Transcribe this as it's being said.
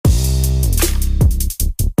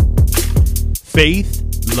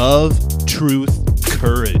Faith, love, truth,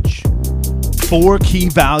 courage. 4 key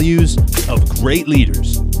values of great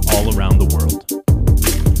leaders all around the world.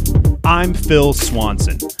 I'm Phil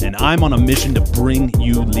Swanson, and I'm on a mission to bring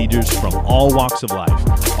you leaders from all walks of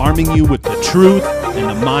life, arming you with the truth and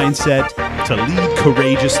the mindset to lead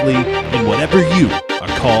courageously in whatever you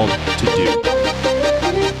are called to do.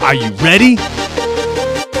 Are you ready?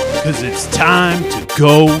 Because it's time to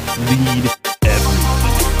go lead everything.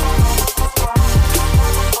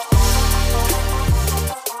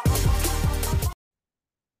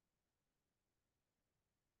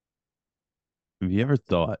 Have you ever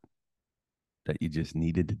thought that you just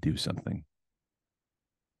needed to do something? Have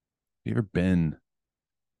you ever been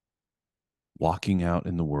walking out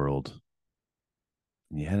in the world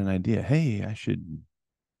and you had an idea, hey, I should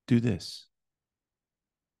do this.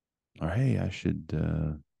 Or hey, I should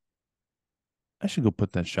go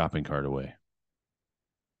put that shopping cart away.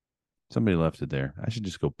 Somebody left it there. I should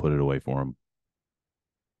just go put it away for them.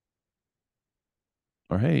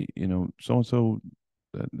 Or hey, so and so,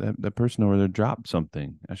 that person over there dropped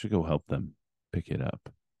something. I should go help them pick it up.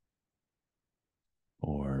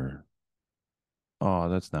 Or, oh,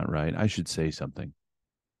 that's not right. I should say something.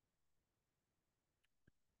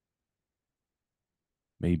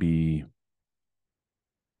 Maybe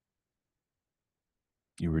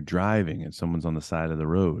you were driving and someone's on the side of the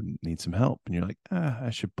road and needs some help. And you're like, I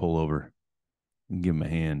should pull over and give them a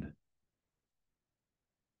hand.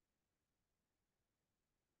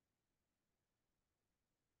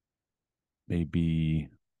 Maybe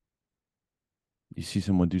you see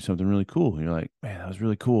someone do something really cool. And you're like, man, that was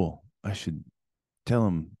really cool. I should tell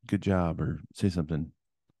them good job or say something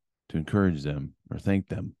to encourage them or thank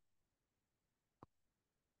them.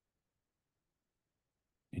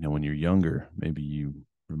 When you're younger, maybe you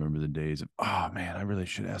remember the days of, oh man, I really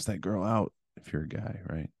should ask that girl out if you're a guy,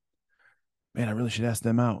 right? Man, I really should ask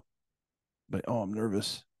them out. But, I'm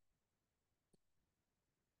nervous.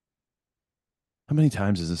 How many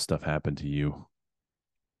times has this stuff happened to you,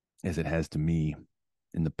 as it has to me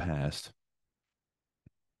in the past,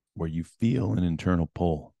 where you feel an internal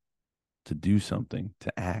pull to do something,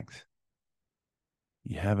 to act?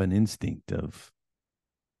 You have an instinct of,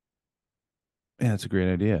 man, that's a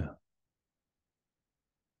great idea.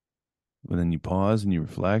 But then you pause and you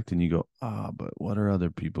reflect and you go, but what are other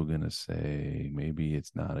people going to say? Maybe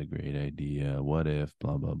it's not a great idea. What if,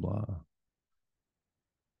 blah, blah, blah.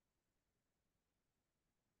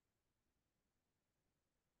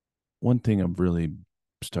 One thing I've really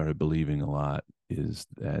started believing a lot is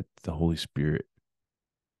that the Holy Spirit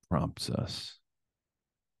prompts us.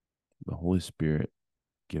 The Holy Spirit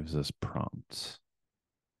gives us prompts.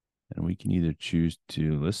 And we can either choose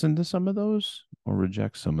to listen to some of those or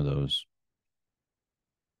reject some of those.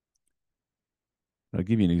 I'll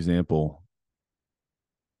give you an example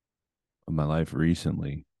of my life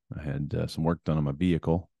recently. I had some work done on my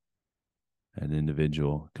vehicle. I had an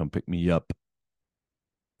individual come pick me up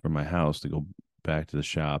from my house to go back to the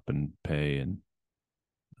shop and pay and,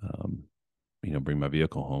 bring my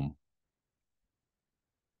vehicle home.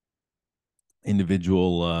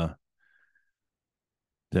 Individual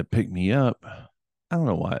that picked me up, I don't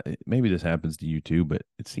know why. Maybe this happens to you too, but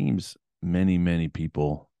it seems many, many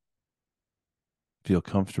people feel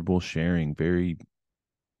comfortable sharing very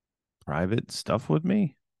private stuff with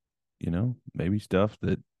me. Maybe stuff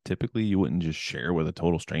that typically you wouldn't just share with a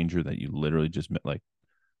total stranger that you literally just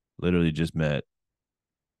met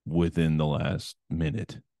within the last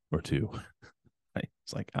minute or two. Right?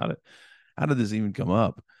 It's like, how did this even come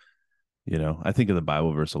up? I think of the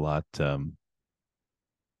Bible verse a lot.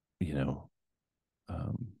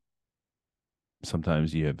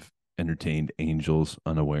 Sometimes you have entertained angels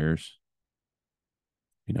unawares.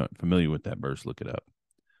 Familiar with that verse, look it up.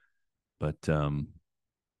 But so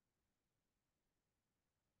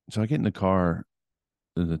I get in the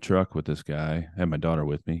truck with this guy. I had my daughter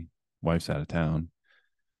with me. Wife's out of town.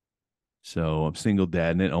 So I'm single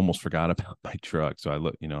dad, and it almost forgot about my truck. So I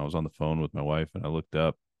was on the phone with my wife, and I looked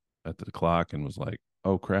up at the clock and was like,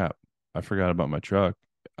 oh crap, I forgot about my truck.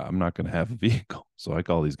 I'm not going to have a vehicle. So I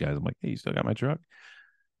call these guys. I'm like, hey, you still got my truck?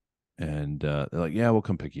 And they're like, yeah, we'll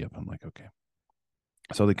come pick you up. I'm like, okay.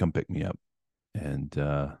 So they come pick me up. And,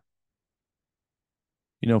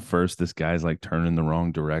 first this guy's like turning the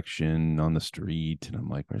wrong direction on the street. And I'm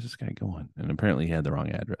like, where's this guy going? And apparently he had the wrong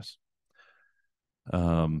address.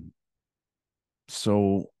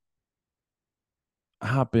 So I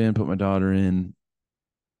hop in, put my daughter in.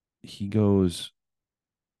 He goes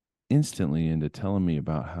instantly into telling me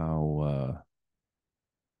about how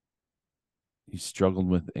he struggled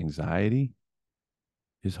with anxiety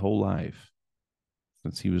his whole life,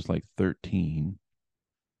 since he was like 13,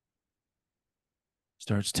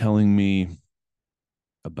 starts telling me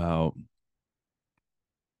about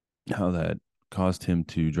how that caused him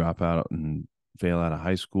to drop out and fail out of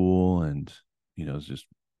high school. And, it's just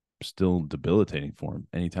still debilitating for him.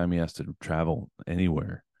 Anytime he has to travel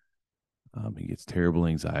anywhere, he gets terrible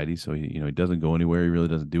anxiety. So he doesn't go anywhere. He really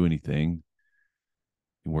doesn't do anything.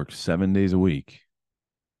 He works 7 days a week,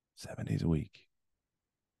 7 days a week.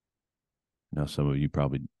 Now, some of you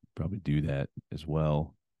probably do that as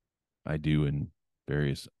well. I do in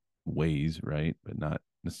various ways, right? But not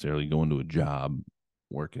necessarily going to a job,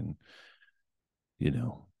 working, you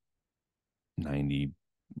know, 90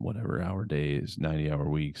 whatever hour days, 90-hour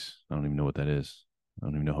weeks. I don't even know what that is. I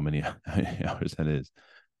don't even know how many hours that is.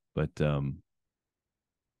 But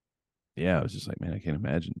yeah, I was just like, man, I can't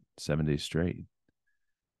imagine 7 days straight.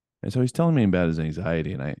 And so he's telling me about his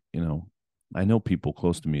anxiety, and I know people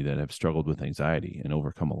close to me that have struggled with anxiety and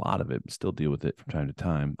overcome a lot of it, but still deal with it from time to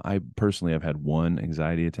time. I personally have had one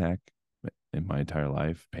anxiety attack in my entire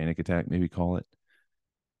life, panic attack, maybe call it.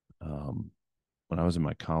 Um, when I was in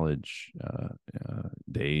my college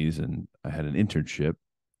days and I had an internship,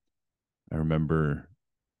 I remember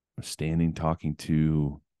standing talking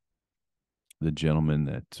to the gentleman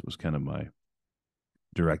that was kind of my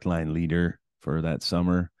direct line leader for that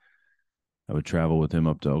summer. I would travel with him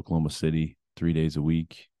up to Oklahoma City 3 days a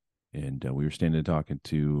week. And we were standing talking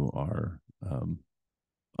to our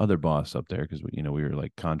other boss up there because we were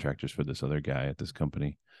like contractors for this other guy at this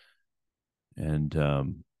company. And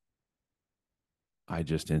I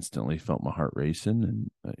just instantly felt my heart racing,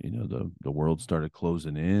 and the world started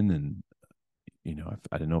closing in, and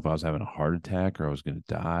I didn't know if I was having a heart attack or I was going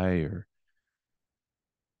to die, or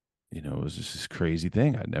it was just this crazy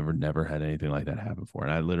thing. I'd never had anything like that happen before.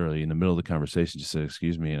 And I literally, in the middle of the conversation, just said,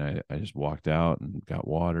 "Excuse me." And I just walked out and got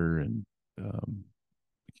water. And I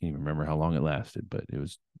can't even remember how long it lasted, but it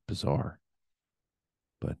was bizarre.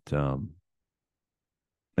 But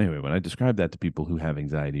anyway, when I describe that to people who have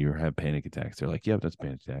anxiety or have panic attacks, they're like, "Yeah, that's a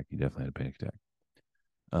panic attack. You definitely had a panic attack."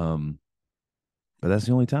 Um, but that's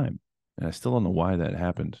the only time. And I still don't know why that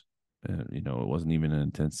happened. It wasn't even an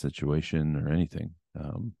intense situation or anything.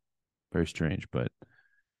 Very strange. But,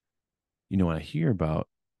 when I hear about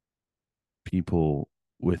people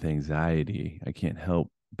with anxiety, I can't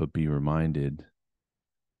help but be reminded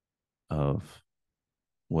of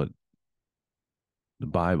what the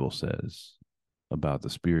Bible says about the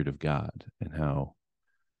Spirit of God and how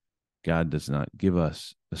God does not give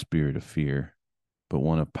us a spirit of fear, but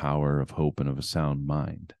one of power, of hope, and of a sound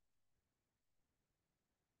mind.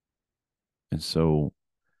 And so,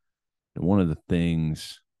 one of the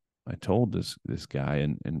things I told this guy,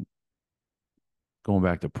 and going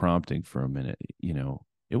back to prompting for a minute,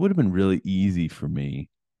 it would have been really easy for me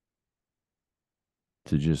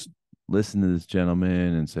to just listen to this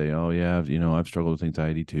gentleman and say, "Oh yeah, I've struggled with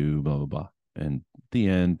anxiety too," blah blah blah. And at the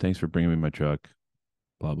end, "Thanks for bringing me my truck,"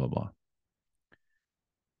 blah blah blah.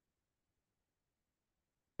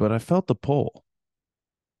 But I felt the pull.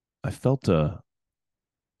 I felt a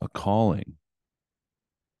calling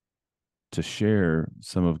to share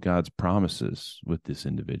some of God's promises with this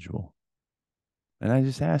individual. And I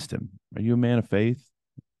just asked him, "Are you a man of faith?"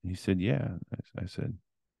 And he said, "Yeah." I said,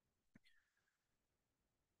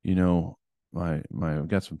 I've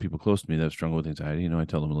got some people close to me that struggle with anxiety. I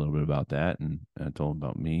tell them a little bit about that, and I told them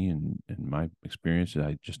about me and my experience that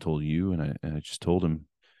I just told you, and I just told him,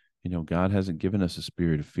 God hasn't given us a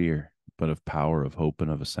spirit of fear, but of power, of hope, and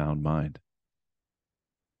of a sound mind.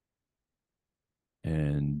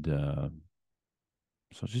 And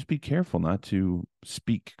so just be careful not to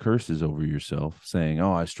speak curses over yourself, saying,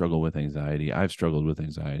 "Oh, I struggle with anxiety. I've struggled with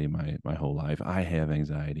anxiety my whole life. I have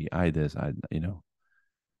anxiety. I this,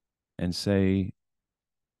 and say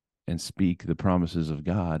and speak the promises of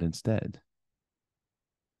God instead.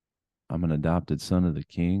 I'm an adopted son of the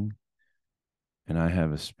King, and I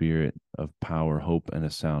have a spirit of power, hope, and a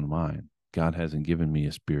sound mind. God hasn't given me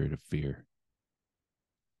a spirit of fear."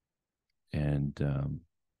 And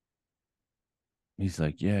he's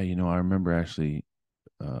like, "Yeah, I remember actually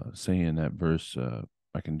saying that verse,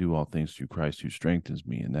 I can do all things through Christ who strengthens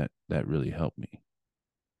me, and that really helped me."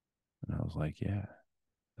 And I was like, "Yeah,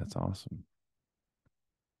 that's awesome.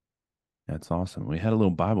 That's awesome." We had a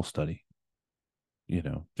little Bible study,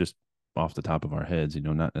 just off the top of our heads,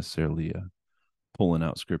 not necessarily pulling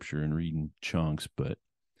out scripture and reading chunks, but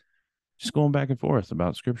just going back and forth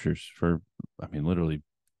about scriptures for, literally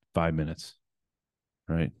 5 minutes,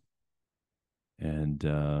 right? And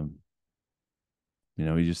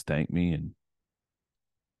he just thanked me, and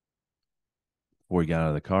before he got out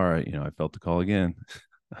of the car, I felt the call again.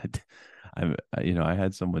 I, I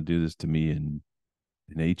had someone do this to me in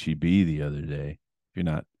HEB the other day. If you're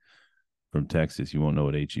not from Texas, you won't know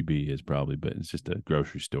what HEB is probably, but it's just a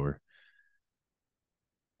grocery store.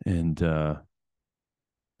 And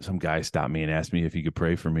some guy stopped me and asked me if he could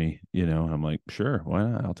pray for me, and I'm like, sure, why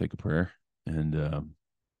not? I'll take a prayer. And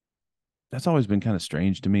that's always been kind of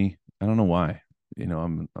strange to me. I don't know why.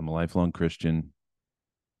 I'm a lifelong Christian.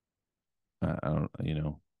 I don't,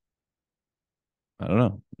 I don't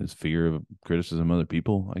know. It's fear of criticism of other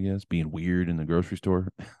people, I guess, being weird in the grocery store.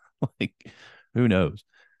 Like, who knows?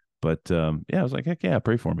 But yeah, I was like, heck yeah,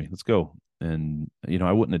 pray for me. Let's go. And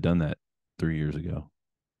I wouldn't have done that 3 years ago,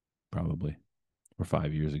 probably, or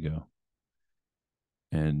 5 years ago.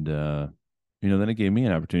 And then it gave me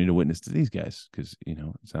an opportunity to witness to these guys because it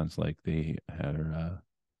sounds like they had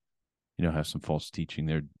have some false teaching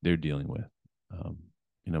they're dealing with. Um,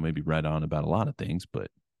 maybe right on about a lot of things, but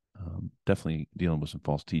definitely dealing with some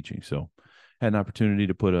false teaching. So had an opportunity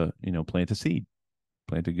to put plant a seed,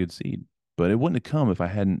 plant a good seed. But it wouldn't have come if I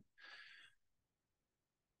hadn't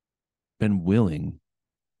been willing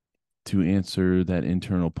to answer that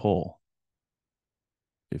internal pull.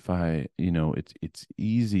 If it's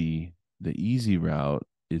easy. The easy route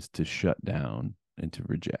is to shut down and to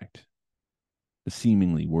reject the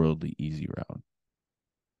seemingly worldly easy route.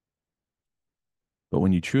 But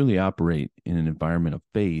when you truly operate in an environment of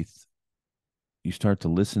faith, you start to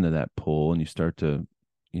listen to that pull and you start to,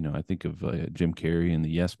 I think of Jim Carrey and the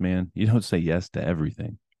Yes Man. You don't say yes to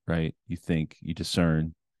everything, right? You think, you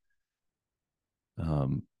discern.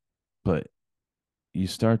 But you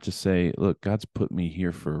start to say, look, God's put me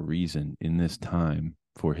here for a reason in this time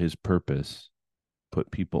for his purpose,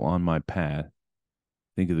 put people on my path.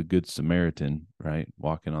 Think of the Good Samaritan, right?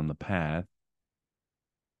 Walking on the path.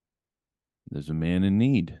 There's a man in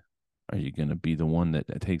need. Are you going to be the one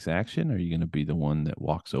that takes action? Or are you going to be the one that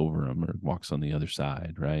walks over him or walks on the other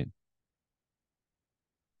side, right?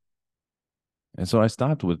 And so I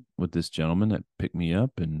stopped with this gentleman that picked me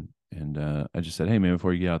up, and I just said, "Hey man,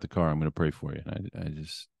 before you get out the car, I'm going to pray for you." And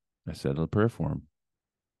I said a prayer for him.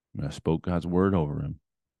 And I spoke God's word over him.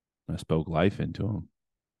 I spoke life into him,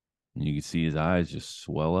 and you could see his eyes just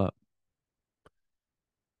swell up.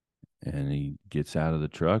 And he gets out of the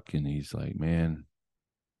truck, and he's like, "Man,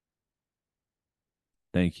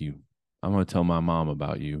 thank you. I'm going to tell my mom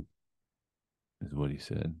about you," is what he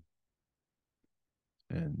said.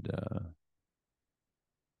 And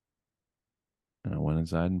I went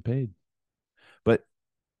inside and paid. But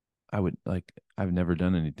I've never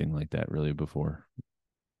done anything like that really before.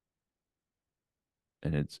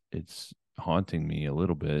 And it's haunting me a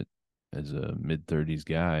little bit as a mid-30s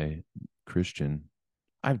guy, Christian.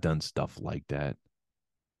 I've done stuff like that,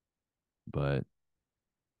 but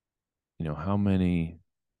how many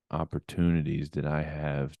opportunities did I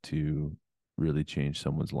have to really change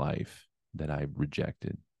someone's life that I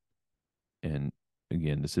rejected? And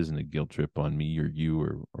again, this isn't a guilt trip on me or you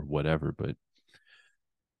or whatever, but I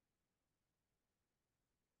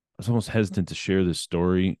was almost hesitant to share this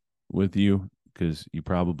story with you because you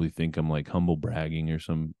probably think I'm like humble bragging or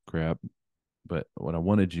some crap. But what I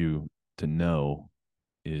wanted you to know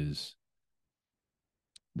is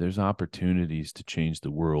there's opportunities to change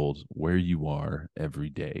the world where you are every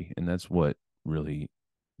day. And that's what really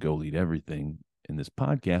Go Lead Everything in this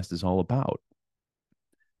podcast is all about.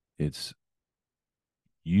 It's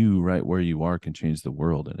you right where you are can change the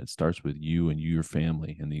world. And it starts with you and your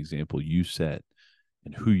family and the example you set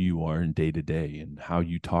and who you are in day to day and how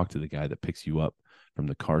you talk to the guy that picks you up from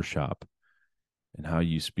the car shop and how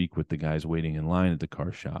you speak with the guys waiting in line at the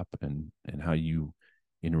car shop and how you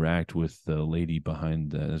interact with the lady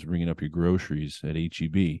behind that's ringing up your groceries at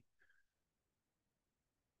HEB.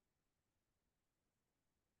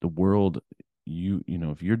 The world,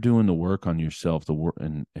 if you're doing the work on yourself, the work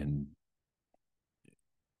and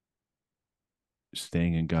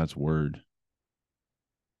staying in God's word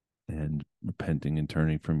and repenting and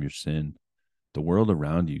turning from your sin, the world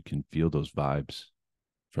around you can feel those vibes,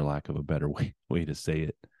 for lack of a better way to say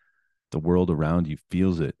it. The world around you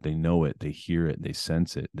feels it. They know it. They hear it. They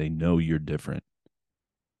sense it. They know you're different.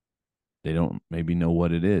 They don't maybe know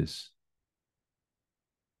what it is.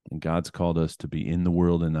 And God's called us to be in the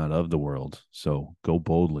world and not of the world. So go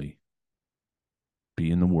boldly.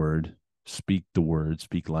 Be in the word. Speak the word.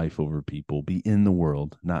 Speak life over people. Be in the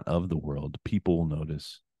world, not of the world. People will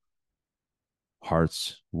notice.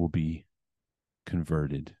 Hearts will be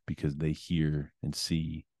converted because they hear and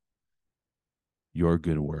see your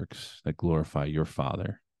good works that glorify your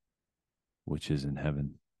Father, which is in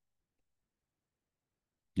heaven.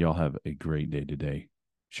 Y'all have a great day today.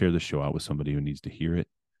 Share the show out with somebody who needs to hear it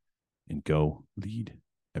and go lead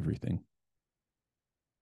everything.